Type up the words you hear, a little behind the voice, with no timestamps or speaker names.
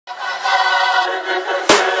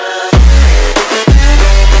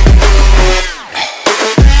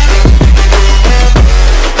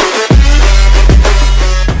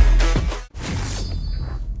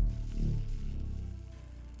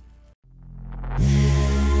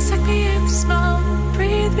in slow.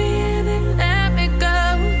 Breathe me in and let me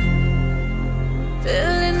go.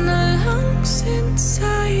 Filling the lungs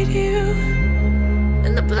inside you,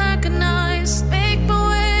 and the blackened eyes make my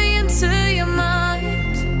way into your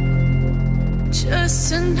mind. Just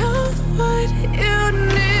to know what you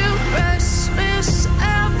knew. Restless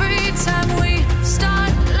every time we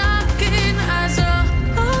start locking eyes.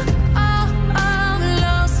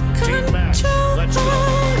 Lost control.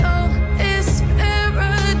 Oh, it's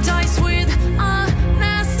paradise with a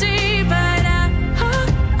nasty bite.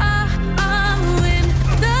 In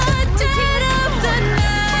the dead of the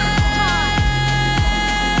night.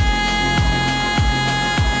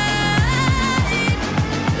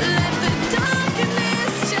 Let the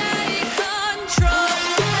darkness take control.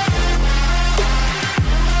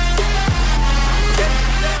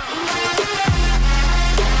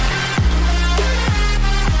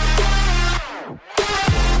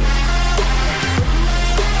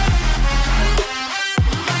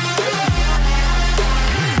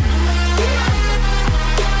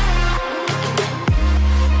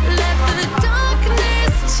 Let the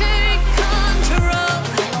darkness take control.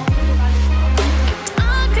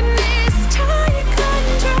 Darkness take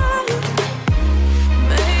control.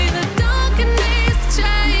 May the darkness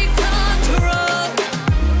take control.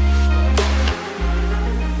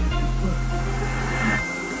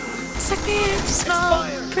 Take me in slow.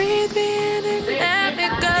 Breathe me in and let me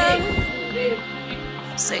go.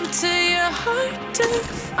 Sink to your heart to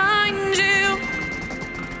find you.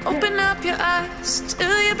 Open up your eyes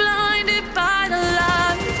till you're blinded by the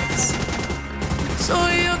lights, so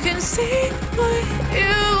you can see what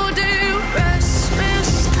you do.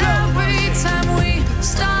 Restless every time we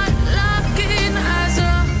start locking eyes.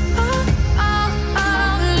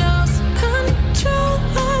 Lost control.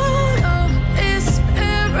 Oh, it's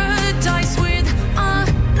paradise with a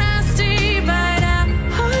nasty bite.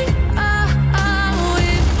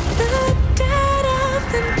 In the dead of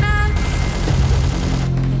the night.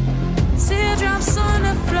 Teardrops on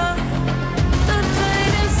the floor. The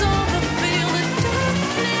pain is over. Feel the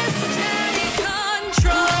darkness take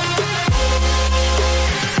control.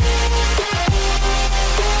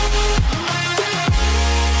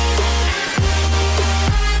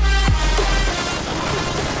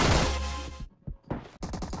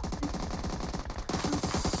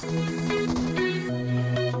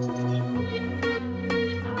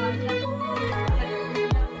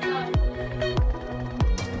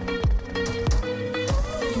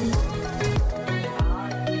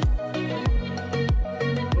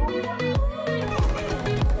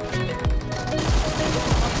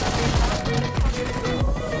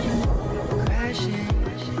 Crashing,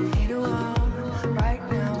 hit a wall. Right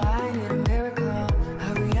now, I need a miracle.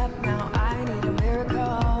 Hurry up now, I need a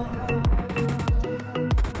miracle.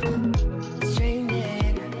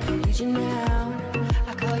 Straining, reaching out. I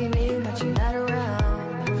call your name, but you're not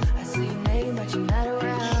around. I see your name, but you're not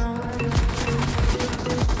around.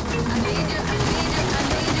 I need you, I need you, I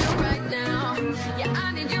need you right now. Yeah,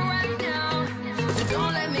 I need you right now. So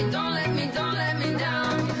don't let me, don't let me, don't let me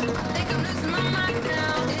down. I think I'm losing my mind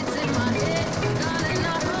now. It's in my head, darling. I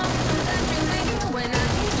hope that you be here when I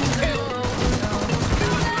need you the most.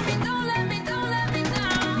 Don't let me, don't let me, don't let me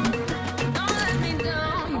down. Don't let me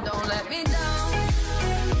down, don't let me down.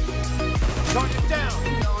 Turn it down.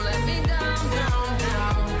 Don't let me down, down,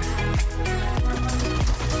 down.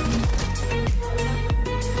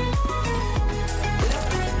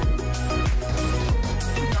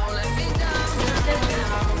 Don't let me down, down,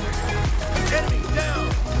 down. Enemy down.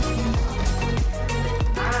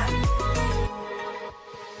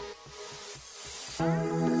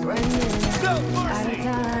 Running No out of mercy.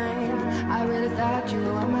 time. I really thought you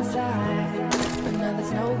were on my side, but now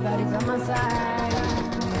there's nobody by my side.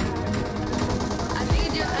 I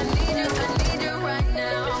need you, I need you, I need you right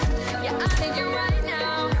now. Yeah, I need you right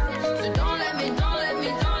now. So don't let me, don't let me,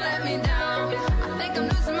 don't let me down. I think I'm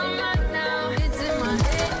losing my mind now. It's in my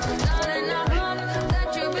head, darling. I hope that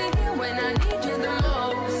you'll be here when I need you the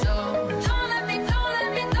most. So don't let me, don't let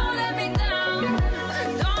me, don't let me down.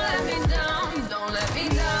 Don't let me down, don't let me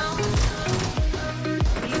down.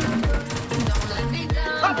 Don't let me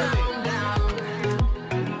down, down, down.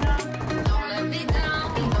 Don't let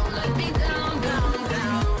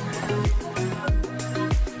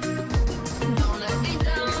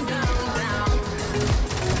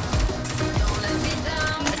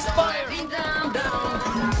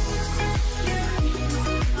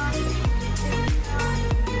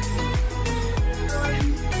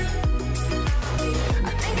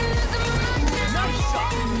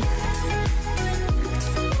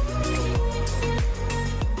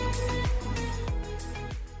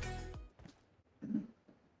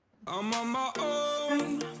I'm on my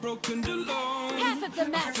own, broken alone. Half of the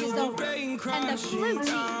match is over, and the blue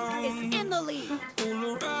team is in the lead.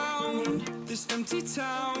 All around this empty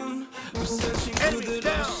town, we're searching for the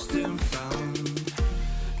lost and found.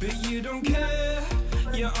 But you don't care,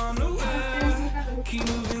 you're unaware. Keep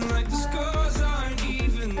moving like the scars aren't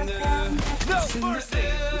even there. It's in the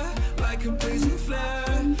air, like a blazing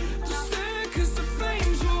flare. Just stare, cause the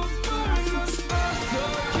flames will burn us. I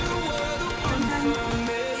thought you were the one for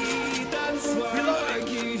me. That's why I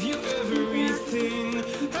gave you everything.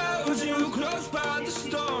 Held you close by the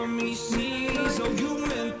stormy seas. Oh, you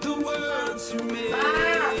meant the world to me.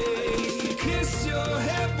 Kiss your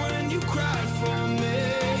head when you cried for me.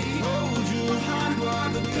 Hold your hand while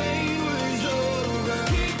the pain was over.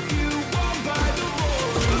 Keep you warm by the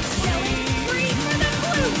roaring sea. Free for the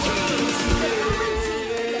blue team! The blue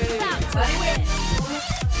team is about to win!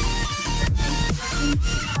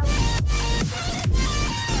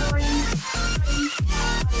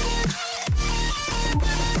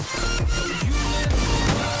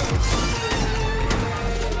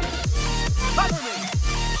 Cover me!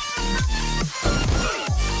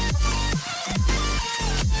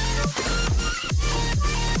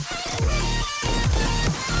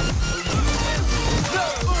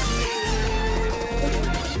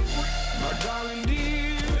 My darling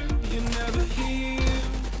dear, you're never here.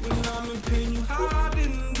 When I'm in pain, you hide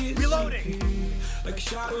and Reloading. disappear. Like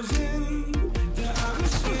shadows in the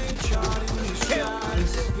atmosphere, charting the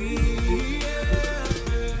stratosphere.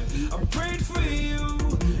 Yeah. I prayed for you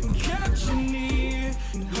and kept you near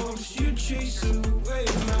in hopes you'd chase away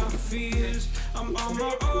my fears. I'm on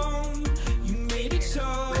my own, you made it so.